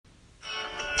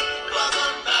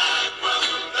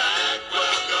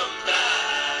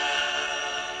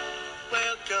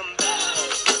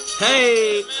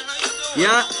Hey,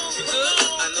 yeah.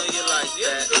 I know you like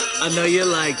that. I know you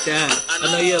like that.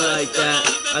 I know you like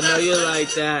that. I know you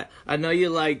like that. I know you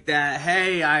like that.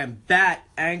 Hey, I am back.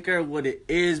 Anchor, what it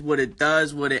is, what it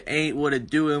does, what it ain't, what it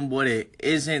doing, what it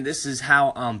isn't. This is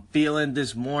how I'm feeling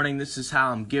this morning. This is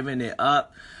how I'm giving it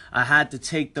up. I had to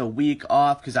take the week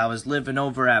off because I was living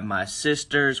over at my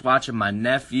sister's, watching my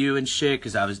nephew and shit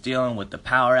because I was dealing with the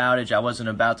power outage. I wasn't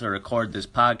about to record this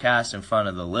podcast in front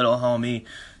of the little homie.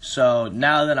 So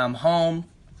now that I'm home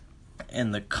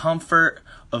in the comfort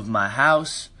of my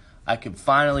house, I can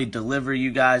finally deliver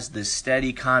you guys this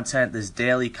steady content, this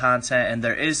daily content, and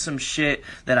there is some shit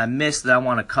that I missed that I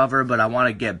want to cover, but I want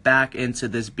to get back into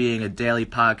this being a daily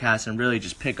podcast and really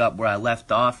just pick up where I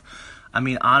left off. I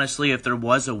mean, honestly, if there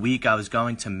was a week I was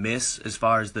going to miss as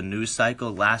far as the news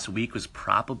cycle, last week was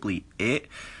probably it.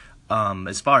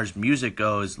 As far as music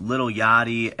goes, Lil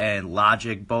Yachty and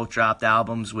Logic both dropped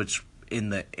albums, which in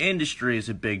the industry is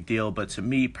a big deal, but to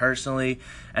me personally,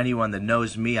 anyone that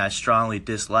knows me, I strongly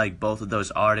dislike both of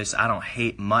those artists. I don't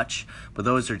hate much, but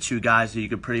those are two guys that you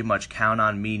could pretty much count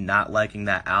on me not liking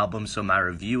that album, so my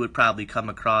review would probably come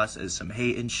across as some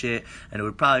hate and shit, and it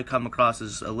would probably come across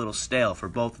as a little stale for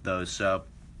both of those. So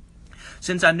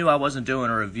since I knew I wasn't doing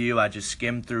a review, I just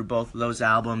skimmed through both of those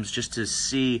albums just to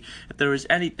see if there was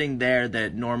anything there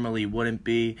that normally wouldn't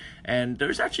be, and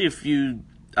there's actually a few,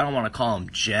 I don't want to call them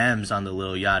gems on the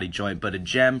Lil Yachty joint, but a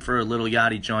gem for a Lil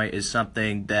Yachty joint is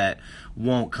something that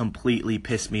won't completely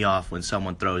piss me off when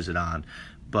someone throws it on.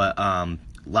 But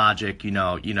Logic, you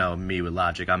know me with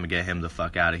Logic, I'm going to get him the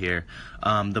fuck out of here.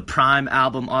 The PRhyme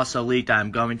album also leaked.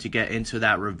 I'm going to get into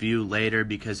that review later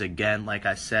because, again, like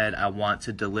I said, I want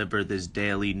to deliver this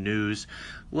daily news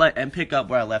and pick up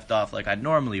where I left off like I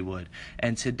normally would.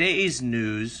 And today's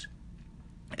news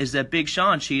is that Big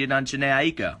Sean cheated on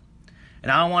Jhene Aiko.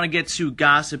 And I don't want to get too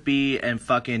gossipy and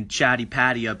fucking chatty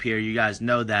patty up here. You guys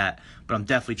know that. But I'm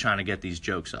definitely trying to get these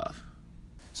jokes off.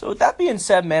 So with that being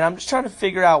said, man, I'm just trying to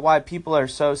figure out why people are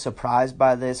so surprised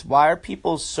by this. Why are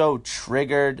people so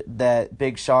triggered that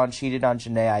Big Sean cheated on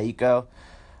Jhene Aiko?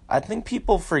 I think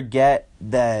people forget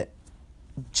that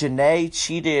Jhene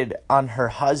cheated on her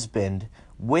husband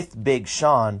with Big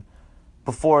Sean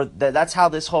before. That's how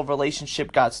this whole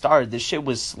relationship got started. This shit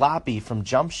was sloppy from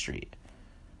Jump Street.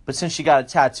 But since she got a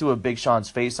tattoo of Big Sean's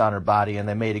face on her body and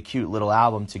they made a cute little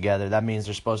album together, that means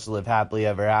they're supposed to live happily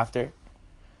ever after.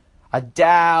 I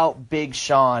doubt Big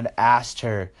Sean asked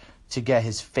her to get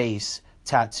his face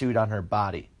tattooed on her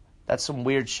body. That's some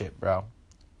weird shit, bro.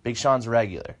 Big Sean's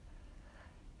regular.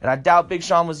 And I doubt Big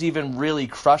Sean was even really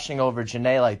crushing over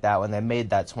Jhene like that when they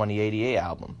made that 2088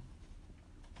 album.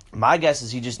 My guess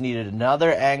is he just needed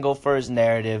another angle for his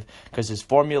narrative because his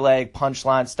formulaic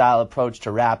punchline style approach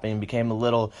to rapping became a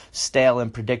little stale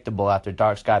and predictable after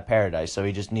Dark Sky Paradise, so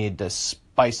he just needed to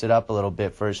spice it up a little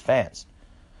bit for his fans.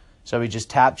 So he just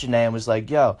tapped Jhene and was like,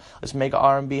 yo, let's make an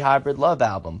R&B hybrid love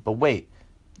album. But wait,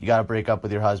 you got to break up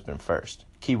with your husband first.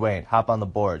 Key Wayne, hop on the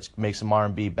boards, make some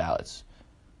R&B ballads.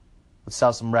 Let's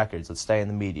sell some records, let's stay in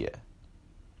the media.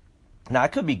 Now, I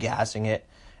could be gassing it.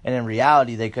 And in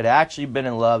reality, they could have actually been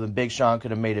in love, and Big Sean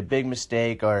could have made a big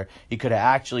mistake, or he could have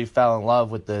actually fell in love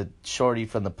with the shorty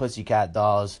from the Pussycat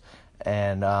Dolls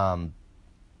and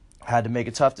had to make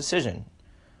a tough decision.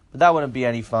 But that wouldn't be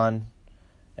any fun.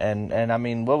 And I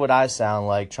mean, what would I sound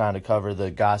like trying to cover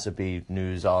the gossipy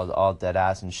news, all dead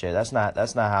ass and shit? That's not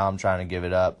how I'm trying to give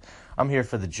it up. I'm here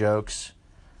for the jokes.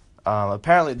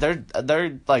 Apparently,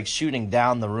 they're like shooting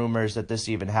down the rumors that this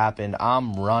even happened.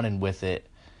 I'm running with it.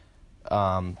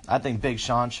 I think Big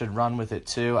Sean should run with it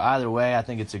too. Either way, I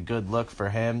think it's a good look for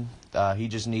him. He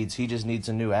just needs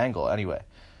a new angle anyway.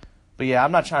 But yeah,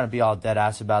 I'm not trying to be all dead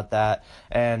ass about that.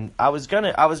 And I was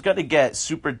gonna get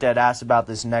super dead ass about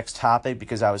this next topic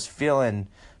because I was feeling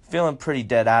pretty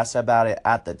dead ass about it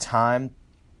at the time,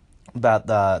 about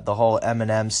the whole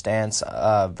Eminem stance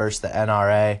versus the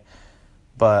NRA.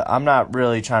 But I'm not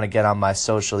really trying to get on my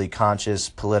socially conscious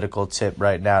political tip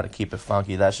right now to keep it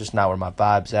funky. That's just not where my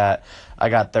vibe's at. I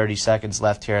got 30 seconds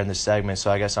left here in this segment, so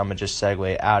I guess I'm going to just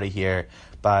segue out of here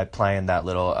by playing that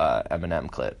little Eminem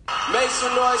clip. Make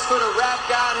some noise for the rap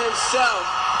god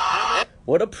himself.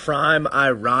 What a prime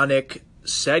ironic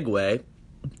segue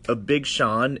of Big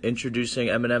Sean introducing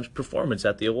Eminem's performance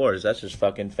at the awards. That's just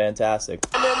fucking fantastic.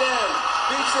 Eminem,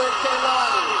 featuring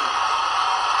Kehlani.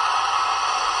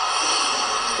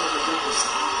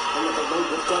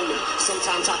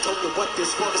 Sometimes I don't know what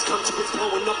this world has come to. It's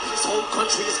blowing up. This whole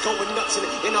country is going nuts. And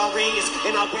NRA is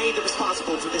NRA. They're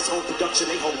responsible for this whole production.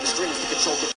 They hold the strings to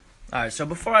control the... Alright, so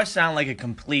before I sound like a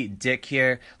complete dick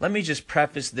here, let me just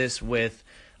preface this with,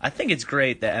 I think it's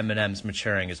great that Eminem's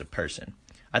maturing as a person.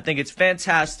 I think it's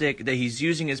fantastic that he's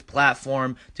using his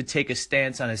platform to take a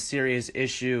stance on a serious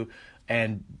issue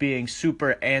and being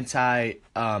super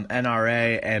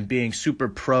anti-NRA and being super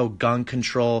pro-gun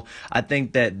control. I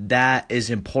think that is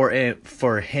important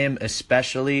for him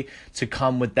especially to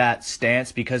come with that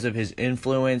stance because of his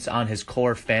influence on his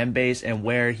core fan base and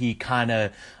where he kind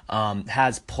of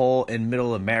has pull in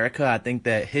middle America. I think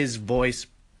that his voice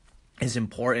is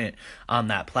important on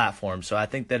that platform. So I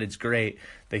think that it's great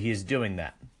that he is doing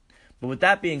that. But with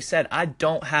that being said, I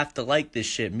don't have to like this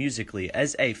shit musically.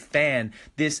 As a fan,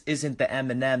 this isn't the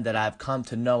Eminem that I've come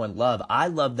to know and love. I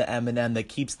love the Eminem that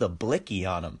keeps the blicky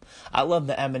on him. I love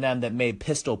the Eminem that made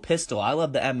Pistol Pistol. I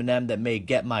love the Eminem that made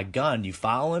Get My Gun. You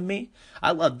following me?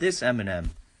 I love this Eminem.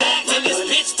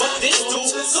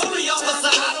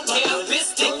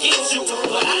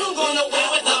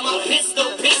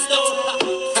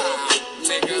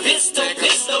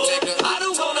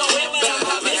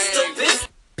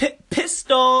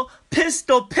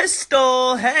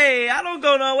 Pistol, hey, I don't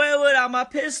go nowhere without my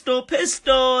pistol.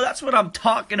 That's what I'm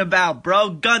talking about, bro.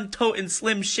 Gun tote'n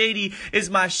Slim Shady is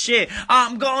my shit.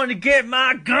 I'm going to get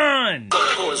my gun.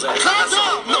 Calm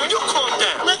down. No, you calm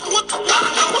down. Man, what the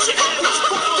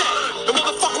the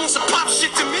motherfucker wants to pop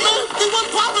shit to me. Man, he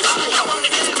wasn't popping shit. I want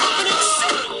to get popping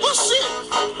shit. What shit?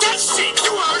 That shit.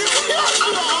 You heard it.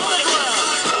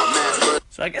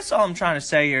 So I guess all I'm trying to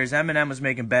say here is Eminem was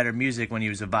making better music when he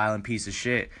was a violent piece of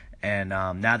shit. And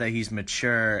now that he's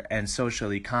mature and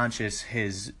socially conscious,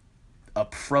 his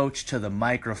approach to the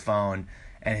microphone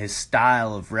and his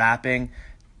style of rapping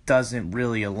doesn't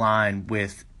really align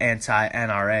with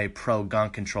anti-NRA, pro-gun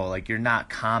control. Like, you're not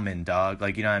Common, dog.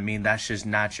 Like, you know what I mean? That's just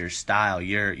not your style.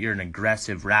 You're an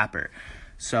aggressive rapper.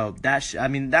 So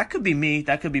that could be me.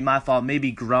 That could be my fault.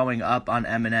 Maybe growing up on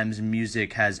Eminem's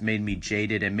music has made me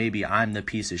jaded, and maybe I'm the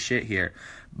piece of shit here.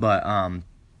 But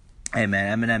hey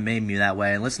man, Eminem made me that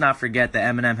way. And let's not forget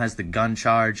that Eminem has the gun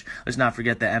charge. Let's not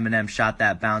forget that Eminem shot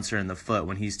that bouncer in the foot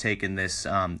when he's taking this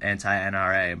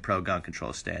anti-NRA and pro-gun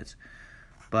control stance.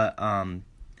 But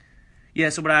yeah,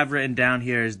 so what I've written down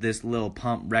here is this Lil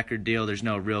Pump record deal. There's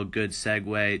no real good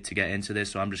segue to get into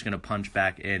this, so I'm just going to punch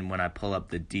back in when I pull up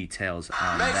the details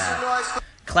on that.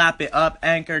 Clap it up,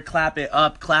 Anchor. Clap it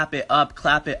up, clap it up,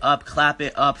 clap it up, clap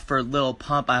it up for Lil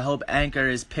Pump. I hope Anchor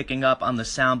is picking up on the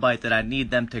soundbite that I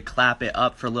need them to clap it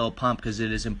up for Lil Pump, because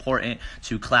it is important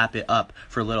to clap it up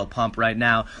for Lil Pump right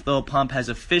now. Lil Pump has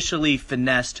officially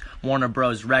finessed Warner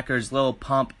Bros. Records. Lil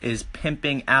Pump is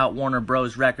pimping out Warner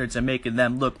Bros. Records and making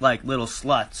them look like little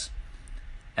sluts.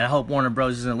 And I hope Warner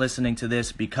Bros. Isn't listening to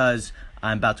this, because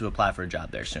I'm about to apply for a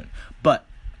job there soon. But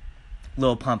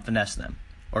Lil Pump finessed them.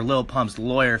 Or Lil Pump's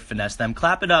lawyer finessed them.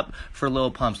 Clap it up for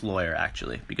Lil Pump's lawyer,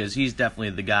 actually, because he's definitely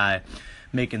the guy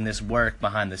making this work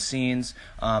behind the scenes.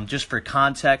 Just for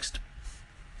context,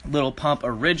 Lil Pump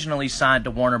originally signed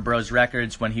to Warner Bros.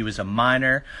 Records when he was a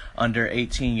minor, under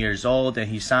 18 years old, and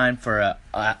he signed for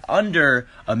under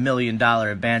 $1 million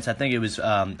advance. I think it was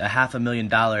a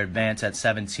 $500,000 advance at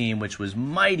 17, which was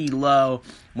mighty low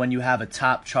when you have a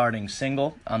top charting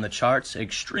single on the charts,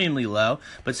 extremely low.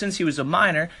 But since he was a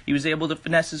minor, he was able to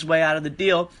finesse his way out of the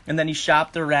deal, and then he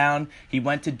shopped around. He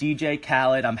went to DJ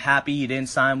Khaled. I'm happy he didn't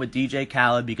sign with DJ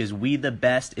Khaled, because We The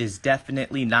Best is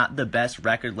definitely not the best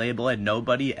record label, and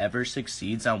nobody ever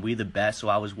succeeds on We The Best. So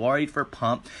I was worried for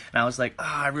Pump, and I was like,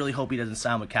 I really hope he doesn't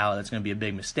sign with Khaled. That's going to be a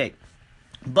big mistake.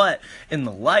 But in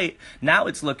the light, now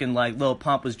it's looking like Lil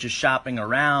Pump was just shopping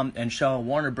around and showing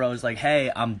Warner Bros. Like,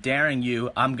 hey, I'm daring you.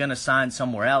 I'm going to sign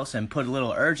somewhere else, and put a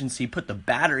little urgency, put the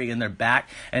battery in their back.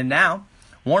 And now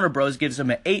Warner Bros. Gives him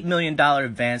an $8 million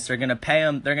advance. They're going to pay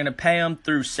him. They're going to pay him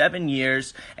through 7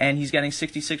 years, and he's getting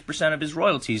 66% of his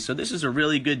royalties. So this is a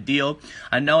really good deal.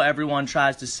 I know everyone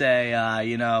tries to say,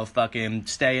 fucking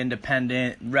stay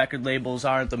independent. Record labels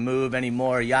aren't the move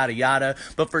anymore, yada, yada.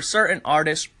 But for certain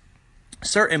artists,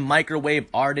 certain microwave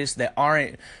artists that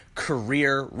aren't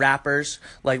career rappers,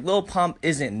 like Lil Pump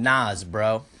isn't Nas,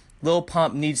 bro. Lil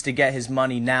Pump needs to get his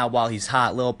money now while he's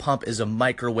hot. Lil Pump is a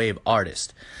microwave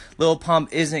artist. Lil Pump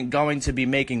isn't going to be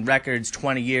making records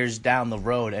 20 years down the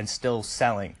road and still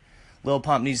selling. Lil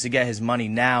Pump needs to get his money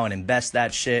now and invest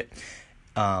that shit.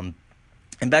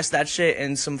 Invest that shit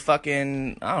in some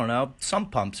fucking, I don't know, some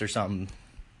pumps or something.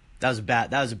 That was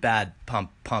a bad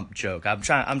pump joke. I was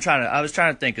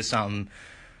trying to think of something.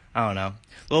 I don't know.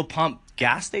 Lil Pump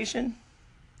gas station?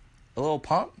 A Lil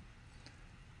Pump?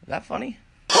 Is that funny?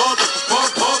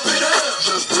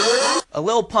 A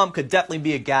Lil Pump could definitely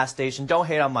be a gas station. Don't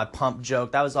hate on my pump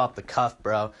joke. That was off the cuff,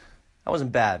 bro. That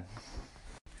wasn't bad.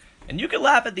 And you could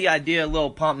laugh at the idea of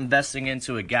Lil Pump investing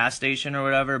into a gas station or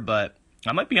whatever, but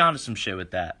I might be onto some shit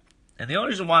with that. And the only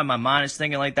reason why my mind is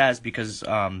thinking like that is because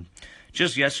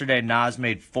just yesterday, Nas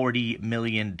made $40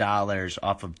 million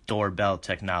off of doorbell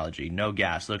technology. No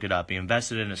gas. Look it up. He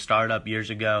invested in a startup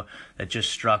years ago that just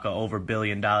struck a over $1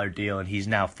 billion deal, and he's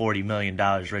now $40 million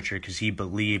richer because he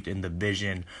believed in the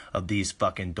vision of these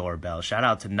fucking doorbells. Shout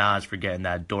out to Nas for getting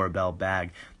that doorbell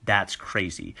bag. That's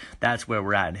crazy. That's where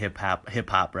we're at in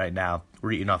hip-hop right now.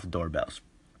 We're eating off of doorbells.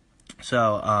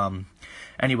 So,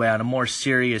 anyway, on a more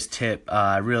serious tip,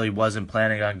 I really wasn't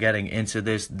planning on getting into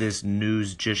this. This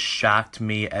news just shocked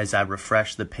me as I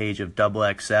refreshed the page of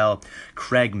XXL.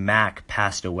 Craig Mack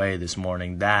passed away this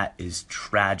morning. That is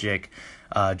tragic.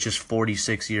 Just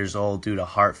 46 years old due to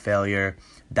heart failure.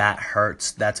 That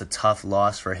hurts. That's a tough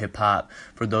loss for hip-hop.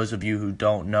 For those of you who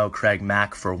don't know, Craig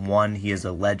Mack, for one, he is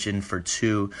a legend. For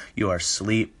two, you are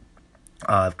asleep.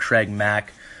 Craig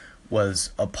Mack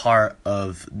was a part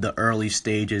of the early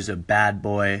stages of Bad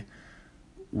Boy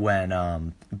when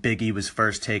Biggie was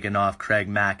first taken off. Craig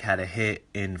Mack had a hit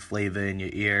in Flavor in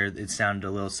Your Ear. It sounded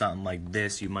a little something like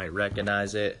this. You might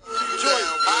recognize it.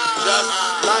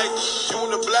 Just like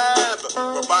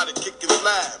Uniblab, robotic kicking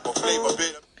slab, or Flavor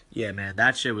bit. Yeah, man,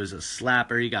 that shit was a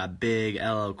slapper. He got Big,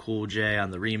 LL Cool J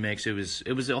on the remix.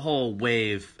 It was a whole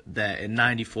wave that in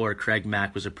 '94, Craig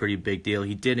Mack was a pretty big deal.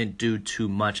 He didn't do too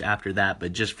much after that,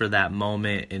 but just for that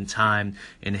moment in time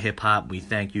in hip-hop, we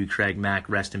thank you, Craig Mack.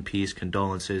 Rest in peace.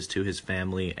 Condolences to his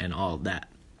family and all of that.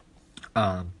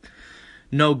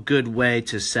 No good way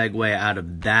to segue out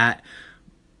of that.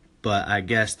 But I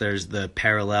guess there's the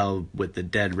parallel with the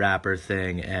dead rapper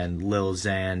thing and Lil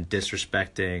Xan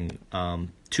disrespecting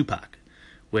Tupac,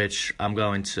 which I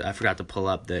forgot to pull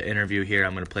up the interview here.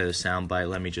 I'm going to play the soundbite.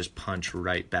 Let me just punch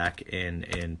right back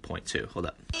in point two. Hold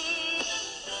up.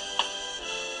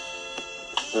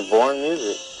 The born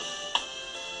music.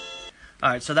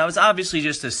 Alright, so that was obviously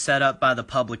just a setup by the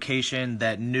publication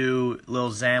that knew Lil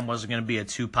Xan wasn't going to be a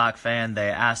Tupac fan. They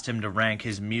asked him to rank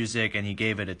his music, and he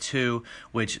gave it a 2,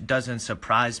 which doesn't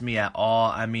surprise me at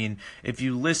all. I mean, if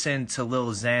you listen to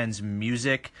Lil Xan's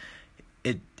music,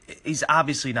 he's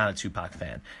obviously not a Tupac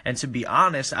fan. And to be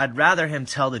honest, I'd rather him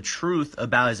tell the truth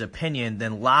about his opinion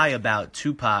than lie about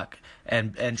Tupac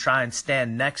and try and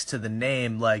stand next to the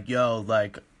name like, yo,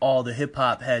 like, all the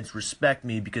hip-hop heads respect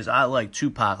me because I like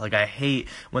Tupac. Like, I hate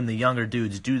when the younger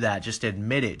dudes do that. Just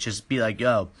admit it. Just be like,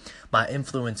 yo, my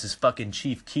influence is fucking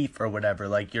Chief Keef or whatever.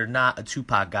 Like, you're not a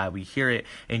Tupac guy. We hear it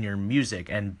in your music.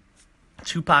 And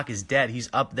Tupac is dead. He's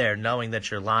up there knowing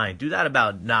that you're lying. Do that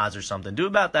about Nas or something. Do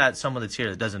about that someone that's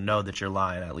here that doesn't know that you're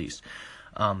lying, at least.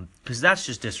 Because that's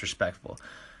just disrespectful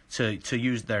to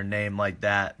use their name like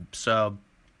that. So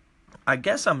I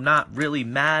guess I'm not really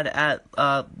mad at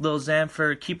Lil Xan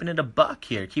for keeping it a buck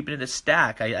here, keeping it a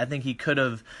stack. I think he could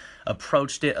have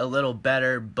approached it a little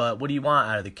better, but what do you want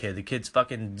out of the kid? The kid's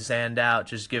fucking Xan'd out,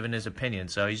 just giving his opinion.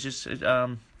 So he's just,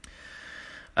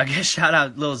 I guess shout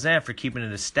out Lil Xan for keeping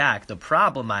it a stack. The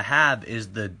problem I have is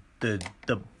the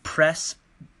press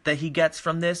that he gets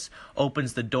from this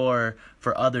opens the door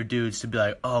for other dudes to be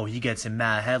like, oh, he gets in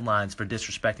mad headlines for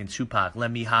disrespecting Tupac. Let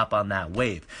me hop on that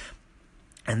wave.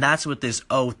 And that's what this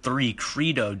 03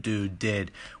 Credo dude did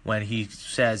when he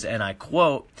says, and I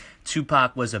quote,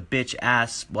 Tupac was a bitch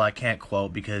ass. Well, I can't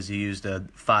quote because he used a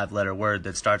 5-letter word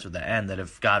that starts with an N that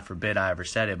if, God forbid, I ever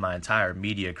said it, my entire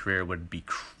media career would be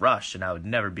crushed and I would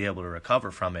never be able to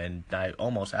recover from it. And I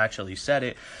almost actually said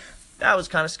it. That was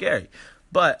kind of scary.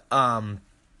 But,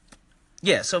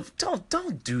 yeah, so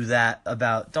don't do that.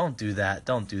 Don't do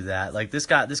that. Like this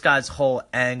guy's whole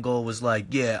angle was like,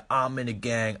 yeah, I'm in a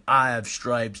gang, I have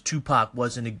stripes. Tupac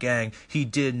wasn't a gang, he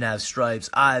didn't have stripes.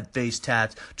 I have face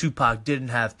tats. Tupac didn't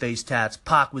have face tats.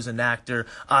 Pac was an actor.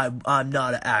 I'm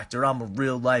not an actor. I'm a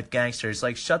real life gangster. It's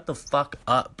like, shut the fuck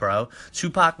up, bro.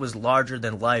 Tupac was larger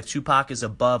than life. Tupac is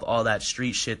above all that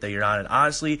street shit that you're on. And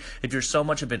honestly, if you're so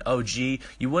much of an OG,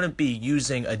 you wouldn't be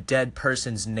using a dead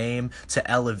person's name to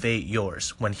elevate yours.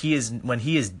 When he is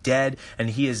dead and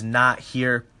he is not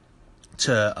here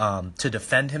to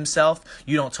defend himself,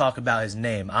 you don't talk about his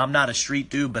name. I'm not a street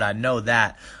dude, but I know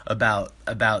that about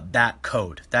that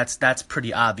code. That's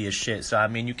pretty obvious shit. So I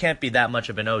mean, you can't be that much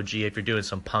of an OG if you're doing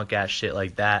some punk ass shit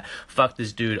like that. Fuck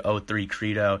this dude 03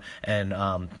 Credo and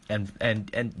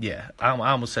yeah, I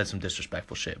almost said some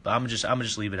disrespectful shit, but I'm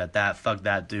just leave it at that. Fuck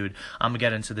that dude. I'm gonna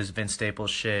get into this Vince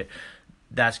Staples shit.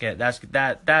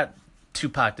 That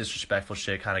Tupac disrespectful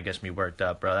shit kind of gets me worked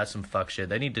up, bro. That's some fuck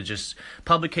shit.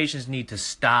 Publications need to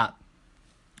stop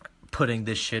putting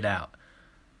this shit out.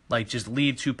 Like, just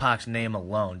leave Tupac's name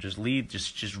alone. Just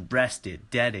rest it,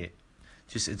 dead it.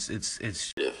 Just,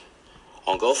 it's.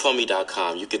 On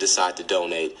GoFundMe.com, you can decide to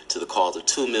donate to the cause of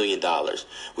 $2 million,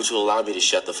 which will allow me to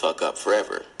shut the fuck up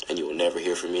forever, and you will never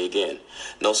hear from me again.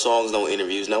 No songs, no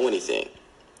interviews, no anything.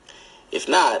 If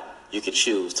not, you can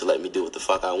choose to let me do what the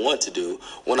fuck I want to do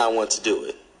when I want to do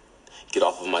it. Get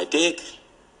off of my dick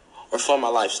or fund my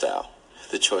lifestyle.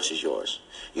 The choice is yours.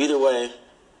 Either way,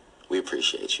 we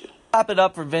appreciate you. Clap it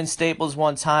up for Vince Staples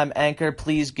one time. Anchor,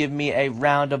 please give me a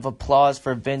round of applause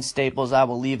for Vince Staples. I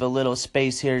will leave a little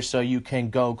space here so you can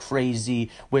go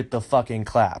crazy with the fucking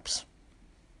claps.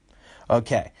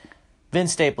 Okay,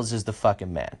 Vince Staples is the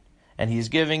fucking man. And he's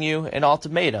giving you an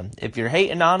ultimatum. If you're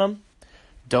hating on him,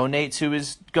 donate to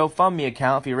his GoFundMe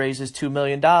account. If he raises $2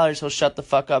 million, he'll shut the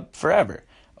fuck up forever.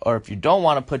 Or if you don't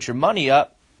want to put your money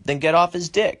up, then get off his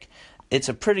dick. It's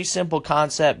a pretty simple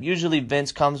concept. Usually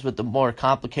Vince comes with a more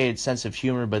complicated sense of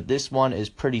humor, but this one is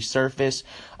pretty surface.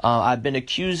 I've been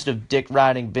accused of dick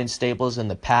riding Vince Staples in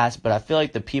the past, but I feel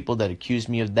like the people that accuse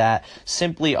me of that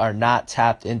simply are not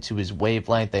tapped into his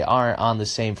wavelength. They aren't on the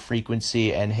same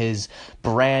frequency, and his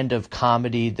brand of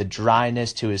comedy, the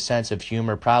dryness to his sense of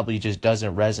humor, probably just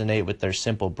doesn't resonate with their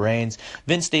simple brains.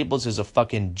 Vince Staples is a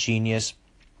fucking genius.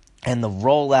 And the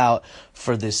rollout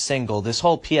for this single, this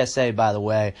whole PSA, by the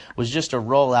way, was just a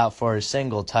rollout for a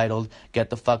single titled Get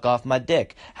the Fuck Off My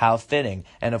Dick. How fitting.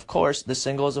 And of course, the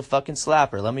single is a fucking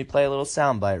slapper. Let me play a little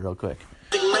soundbite real quick.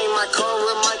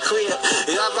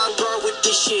 With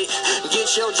this shit.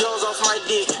 Get your jaws off my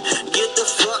dick. Get the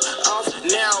fuck off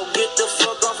now. Get the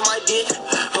fuck off my dick.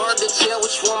 Hard to tell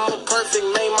which one more perfect.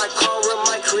 Made my car in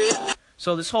my crib.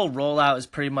 So this whole rollout is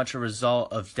pretty much a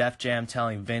result of Def Jam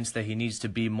telling Vince that he needs to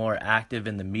be more active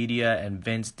in the media, and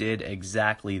Vince did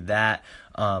exactly that.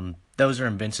 Those are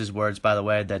in Vince's words, by the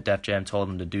way, that Def Jam told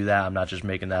him to do that. I'm not just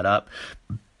making that up.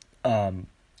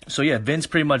 So yeah, Vince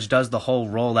pretty much does the whole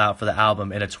rollout for the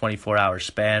album in a 24-hour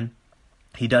span.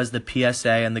 He does the PSA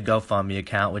and the GoFundMe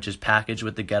account, which is packaged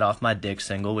with the Get Off My Dick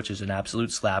single, which is an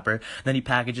absolute slapper. Then he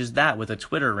packages that with a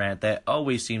Twitter rant that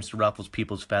always seems to ruffle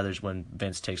people's feathers when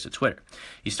Vince takes to Twitter.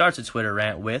 He starts a Twitter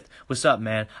rant with, "What's up,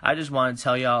 man? I just want to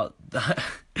tell y'all..." All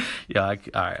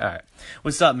right.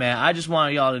 "What's up, man? I just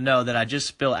want y'all to know that I just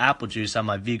spilled apple juice on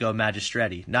my Vigo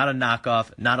Magistretti. Not a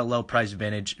knockoff, not a low-price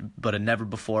vintage, but a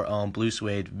never-before-owned blue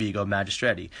suede Vigo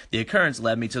Magistretti. The occurrence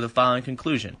led me to the following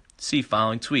conclusion. See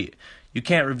following tweet. You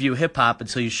can't review hip-hop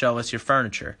until you show us your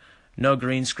furniture. No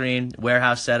green screen,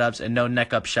 warehouse setups, and no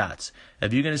neck-up shots.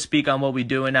 If you're going to speak on what we're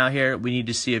doing out here, we need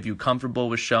to see if you're comfortable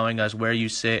with showing us where you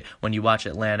sit when you watch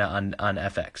Atlanta on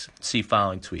FX. See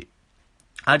following tweet.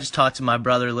 I just talked to my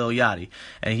brother Lil Yachty,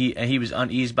 and he was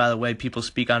uneased by the way people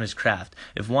speak on his craft.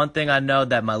 If one thing I know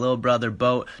that my little brother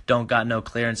Boat don't got no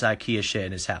clearance IKEA shit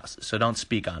in his house, so don't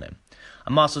speak on him.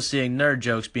 I'm also seeing nerd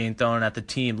jokes being thrown at the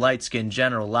team light-skinned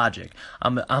General Logic.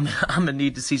 I'm gonna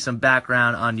need to see some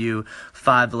background on you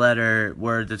 5-letter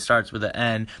word that starts with an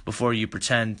N before you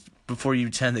pretend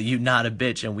that you not a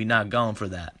bitch and we not going for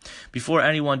that. Before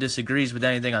anyone disagrees with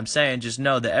anything I'm saying, just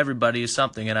know that everybody is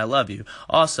something and I love you.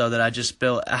 Also that I just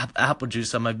spilled apple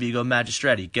juice on my Vigo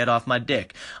Magistretti. Get off my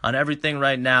dick. On everything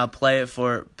right now, play it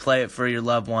for your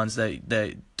loved ones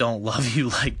that don't love you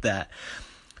like that."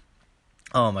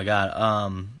 Oh my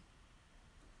god.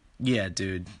 Yeah,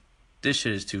 dude. This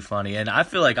shit is too funny. And I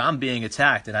feel like I'm being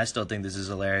attacked, and I still think this is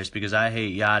hilarious because I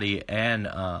hate Yachty and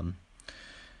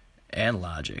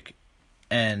Logic.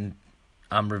 And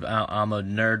I'm a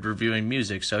nerd reviewing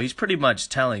music, so he's pretty much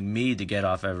telling me to get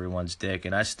off everyone's dick,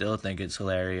 and I still think it's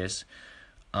hilarious.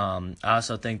 I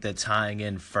also think that tying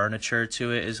in furniture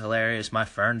to it is hilarious. My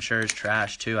furniture is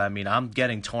trash too. I mean, I'm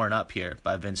getting torn up here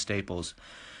by Vince Staples.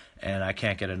 And I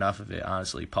can't get enough of it,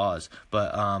 honestly. Pause.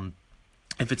 But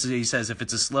he says, if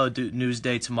it's a slow news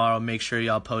day tomorrow, make sure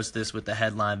y'all post this with the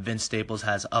headline, "Vince Staples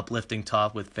has uplifting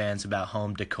talk with fans about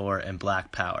home decor and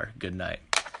Black Power. Good night."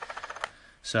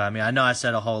 So, I mean, I know I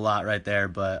said a whole lot right there,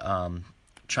 but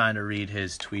trying to read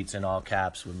his tweets in all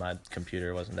caps with my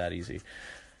computer wasn't that easy.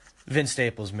 Vince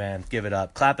Staples, man, give it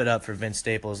up. Clap it up for Vince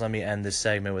Staples. Let me end this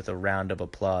segment with a round of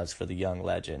applause for the young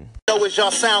legend. It's your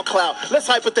SoundCloud. Let's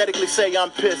hypothetically say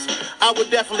I'm pissed. I would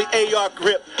definitely AR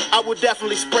grip. I would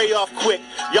definitely spray off quick.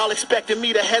 Y'all expecting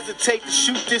me to hesitate to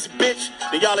shoot this bitch?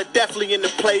 Then y'all are definitely in the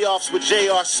playoffs with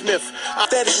J.R. Smith. I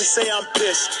hypothetically say I'm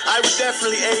pissed. I would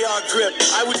definitely AR grip.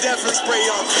 I would definitely spray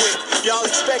off quick. Y'all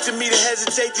expecting me to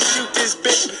hesitate to shoot this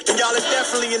bitch? Then y'all are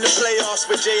definitely in the playoffs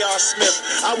with J.R. Smith.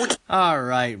 All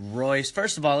right, Royce.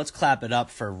 First of all, let's clap it up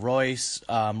for Royce.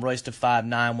 Royce da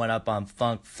 5'9" went up on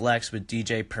Funk Flex with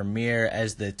DJ Premier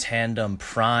as the tandem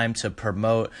PRhyme to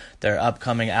promote their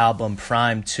upcoming album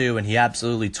PRhyme 2, and he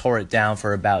absolutely tore it down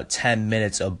for about 10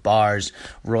 minutes of bars.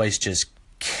 Royce just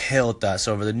killed us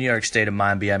over the New York State of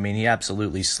Mind Beat. I mean, he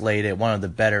absolutely slayed it. One of the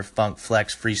better Funk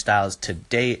Flex freestyles to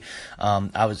date.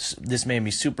 This made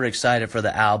me super excited for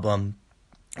the album.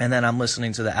 And then I'm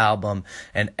listening to the album,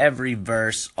 and every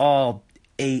verse, all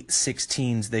 8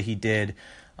 16s that he did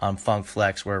on Funk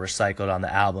Flex were recycled on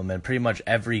the album, and pretty much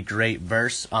every great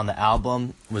verse on the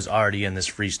album was already in this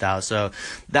freestyle. So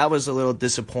that was a little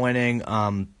disappointing.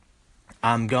 I'm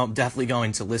definitely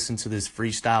going to listen to this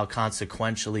freestyle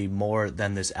consequentially more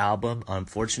than this album,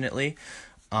 unfortunately.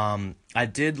 I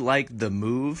did like the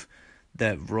move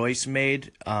that Royce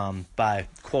made by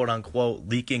quote-unquote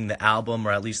leaking the album,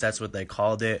 or at least that's what they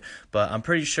called it. But I'm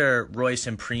pretty sure Royce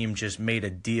and PRhyme just made a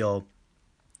deal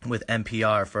with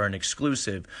NPR for an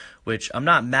exclusive, which I'm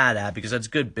not mad at because that's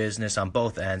good business on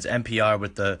both ends. NPR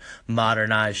with the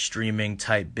modernized streaming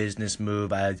type business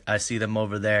move, I see them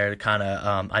over there kind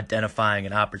of identifying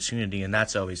an opportunity, and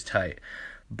that's always tight.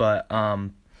 But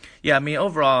yeah, I mean,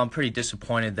 overall, I'm pretty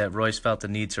disappointed that Royce felt the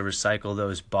need to recycle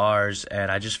those bars, and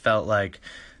I just felt like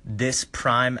this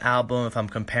PRhyme album, if I'm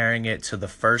comparing it to the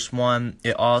first one,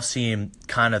 it all seemed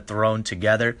kind of thrown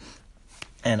together.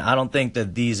 And I don't think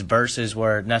that these verses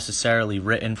were necessarily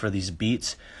written for these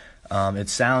beats. It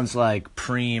sounds like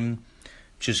PRhyme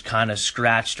just kind of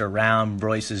scratched around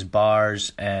Royce's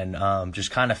bars and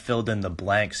just kind of filled in the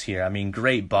blanks here. I mean,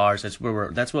 great bars. That's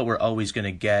what we're always going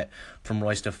to get from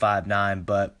Royce da 5'9",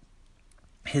 but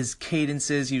his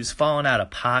cadences, he was falling out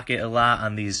of pocket a lot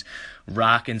on these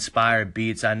rock-inspired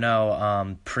beats. I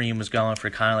know PRhyme was going for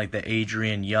kind of like the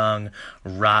Adrian Young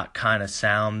rock kind of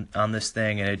sound on this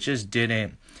thing, and it just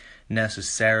didn't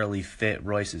necessarily fit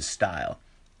Royce's style.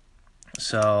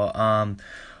 So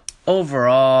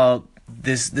overall,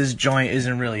 this joint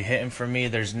isn't really hitting for me.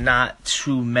 There's not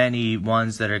too many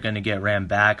ones that are going to get ran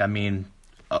back. I mean,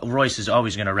 Royce is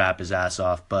always going to rap his ass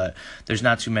off, but there's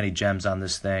not too many gems on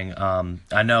this thing.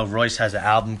 I know Royce has an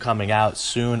album coming out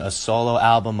soon, a solo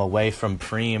album away from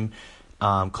PRhyme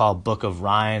called Book of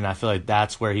Ryan. I feel like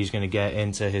that's where he's going to get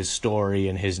into his story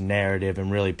and his narrative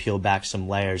and really peel back some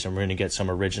layers, and we're going to get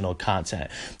some original content.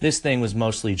 This thing was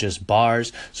mostly just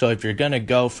bars, so if you're going to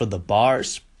go for the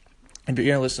bars, if you're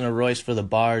going to listen to Royce for the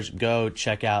bars, go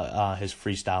check out his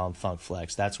freestyle on Funk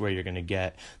Flex. That's where you're going to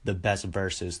get the best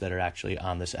verses that are actually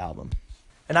on this album.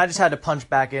 And I just had to punch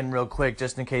back in real quick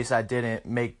just in case I didn't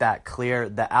make that clear.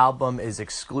 The album is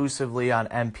exclusively on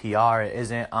NPR. It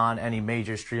isn't on any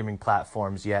major streaming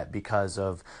platforms yet because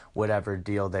of whatever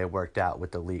deal they worked out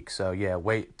with the leak. So yeah,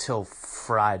 wait till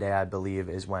Friday, I believe,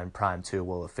 is when PRhyme 2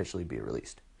 will officially be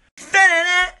released.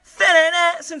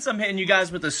 Since I'm hitting you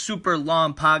guys with a super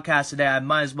long podcast today, I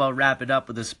might as well wrap it up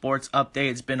with a sports update.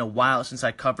 It's been a while since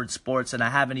I covered sports, and I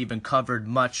haven't even covered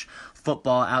much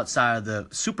football outside of the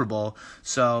Super Bowl.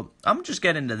 So I'm just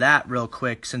getting into that real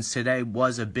quick since today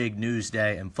was a big news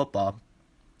day in football.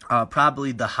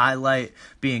 Probably the highlight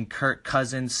being Kirk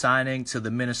Cousins signing to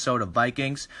the Minnesota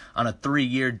Vikings on a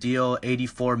 3-year deal,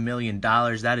 $84 million.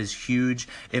 That is huge.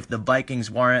 If the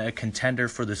Vikings weren't a contender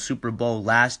for the Super Bowl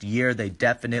last year, they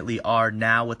definitely are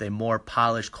now with a more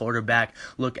polished quarterback.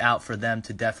 Look out for them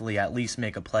to definitely at least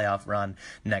make a playoff run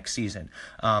next season.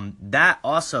 That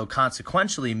also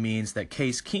consequentially means that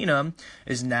Case Keenum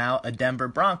is now a Denver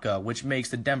Bronco, which makes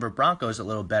the Denver Broncos a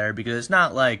little better because it's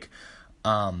not like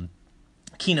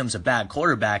Keenum's a bad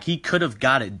quarterback. He could have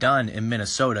got it done in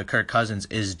Minnesota. Kirk Cousins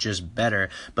is just better,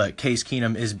 but Case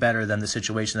Keenum is better than the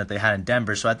situation that they had in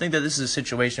Denver. So I think that this is a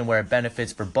situation where it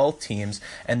benefits for both teams.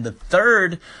 And the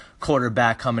third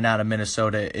quarterback coming out of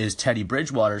Minnesota is Teddy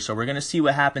Bridgewater. So we're going to see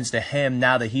what happens to him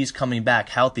now that he's coming back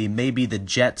healthy. Maybe the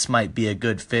Jets might be a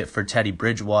good fit for Teddy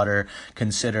Bridgewater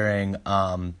considering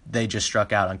they just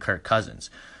struck out on Kirk Cousins.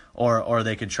 Or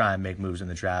they could try and make moves in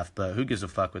the draft, but who gives a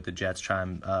fuck what the Jets try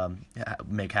and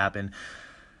make happen?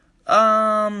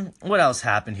 What else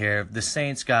happened here? The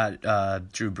Saints got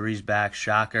Drew Brees back,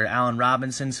 shocker. Allen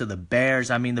Robinson to the Bears.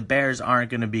 I mean, the Bears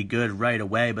aren't going to be good right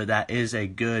away, but that is a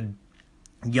good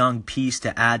young piece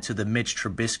to add to the Mitch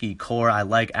Trubisky core. I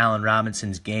like Allen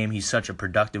Robinson's game. He's such a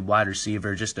productive wide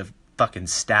receiver, just a fucking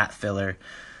stat filler.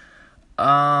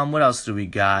 What else do we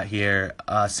got here?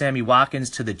 Sammy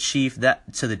Watkins to the Chiefs.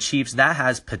 That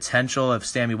has potential. If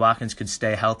Sammy Watkins could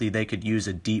stay healthy, they could use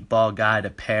a deep ball guy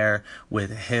to pair with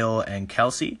Hill and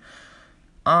Kelsey.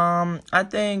 I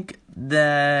think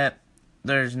that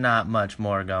there's not much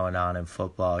more going on in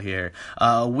football here.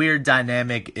 A weird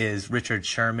dynamic is Richard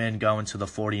Sherman going to the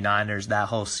 49ers. That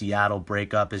whole Seattle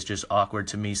breakup is just awkward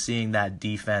to me. Seeing that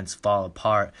defense fall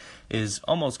apart is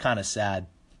almost kind of sad.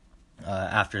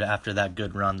 After that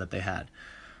good run that they had.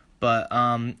 But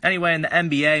anyway, in the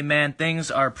NBA, man, things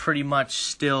are pretty much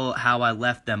still how I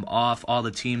left them off. All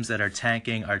the teams that are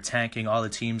tanking are tanking. All the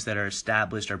teams that are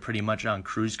established are pretty much on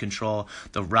cruise control.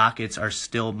 The Rockets are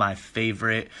still my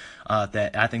favorite.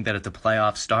 That I think that if the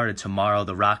playoffs started tomorrow,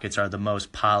 the Rockets are the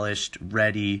most polished,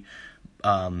 ready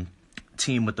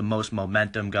team with the most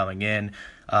momentum going in.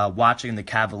 Watching the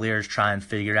Cavaliers try and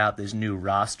figure out this new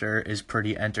roster is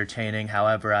pretty entertaining.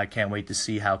 However, I can't wait to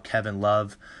see how Kevin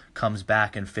Love comes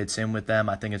back and fits in with them.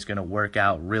 I think it's going to work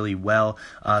out really well.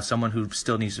 Someone who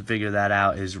still needs to figure that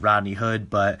out is Rodney Hood,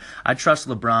 but I trust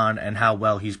LeBron and how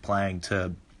well he's playing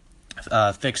to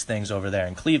fix things over there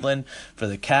in Cleveland. For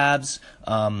the Cavs,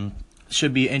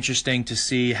 should be interesting to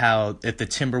see how if the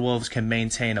Timberwolves can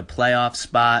maintain a playoff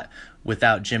spot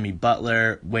without Jimmy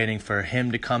Butler, waiting for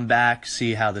him to come back,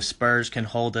 see how the Spurs can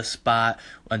hold a spot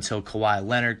until Kawhi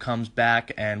Leonard comes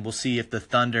back, and we'll see if the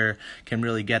Thunder can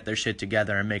really get their shit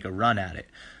together and make a run at it.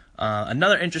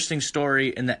 Another interesting story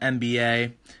in the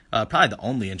NBA, probably the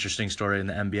only interesting story in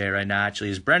the NBA right now actually,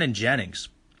 is Brennan Jennings,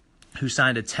 who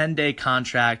signed a 10-day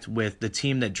contract with the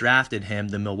team that drafted him,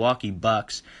 the Milwaukee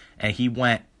Bucks, and he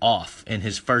went off in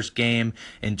his first game.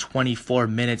 In 24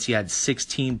 minutes, he had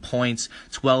 16 points,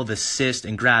 12 assists,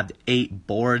 and grabbed 8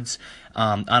 boards.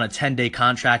 On a 10-day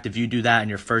contract, if you do that in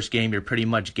your first game, you're pretty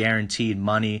much guaranteed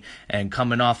money. And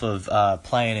coming off of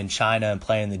playing in China and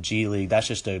playing in the G League, that's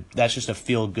just a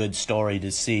feel-good story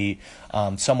to see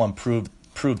someone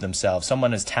prove themselves.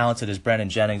 Someone as talented as Brennan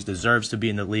Jennings deserves to be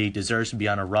in the league, deserves to be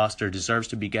on a roster, deserves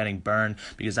to be getting burned,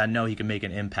 because I know he can make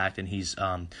an impact, and he's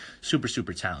super,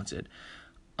 super talented.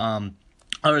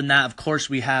 Other than that, of course,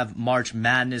 we have March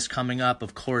Madness coming up.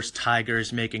 Of course,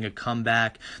 Tigers making a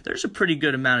comeback. There's a pretty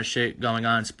good amount of shit going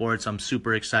on in sports. I'm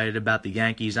super excited about the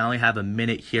Yankees. I only have a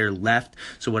minute here left,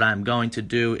 so what I'm going to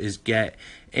do is get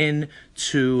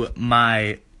into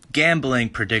my gambling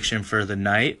prediction for the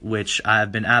night, which I've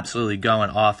been absolutely going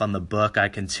off on the book. I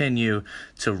continue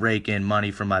to rake in money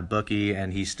from my bookie,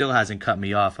 and he still hasn't cut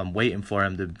me off. I'm waiting for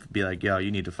him to be like, yo, you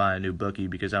need to find a new bookie,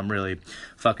 because I'm really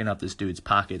fucking up this dude's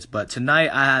pockets. But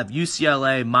tonight I have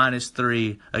UCLA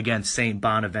 -3 against St.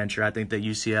 Bonaventure. I think that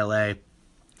UCLA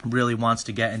really wants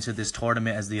to get into this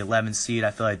tournament as the 11th seed.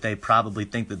 I feel like they probably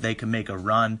think that they can make a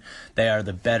run. They are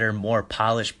the better, more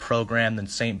polished program than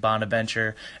St.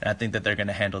 Bonaventure, and I think that they're going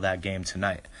to handle that game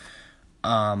tonight.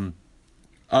 Other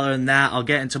than that, I'll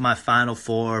get into my Final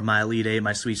Four, my Elite Eight,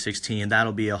 my Sweet 16.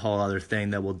 That'll be a whole other thing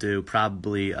that we'll do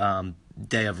probably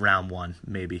day of round 1,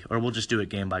 maybe, or we'll just do it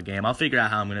game by game. I'll figure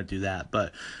out how I'm going to do that,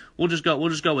 but we'll just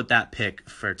go with that pick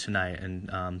for tonight,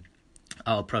 and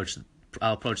I'll approach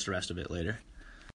the rest of it later.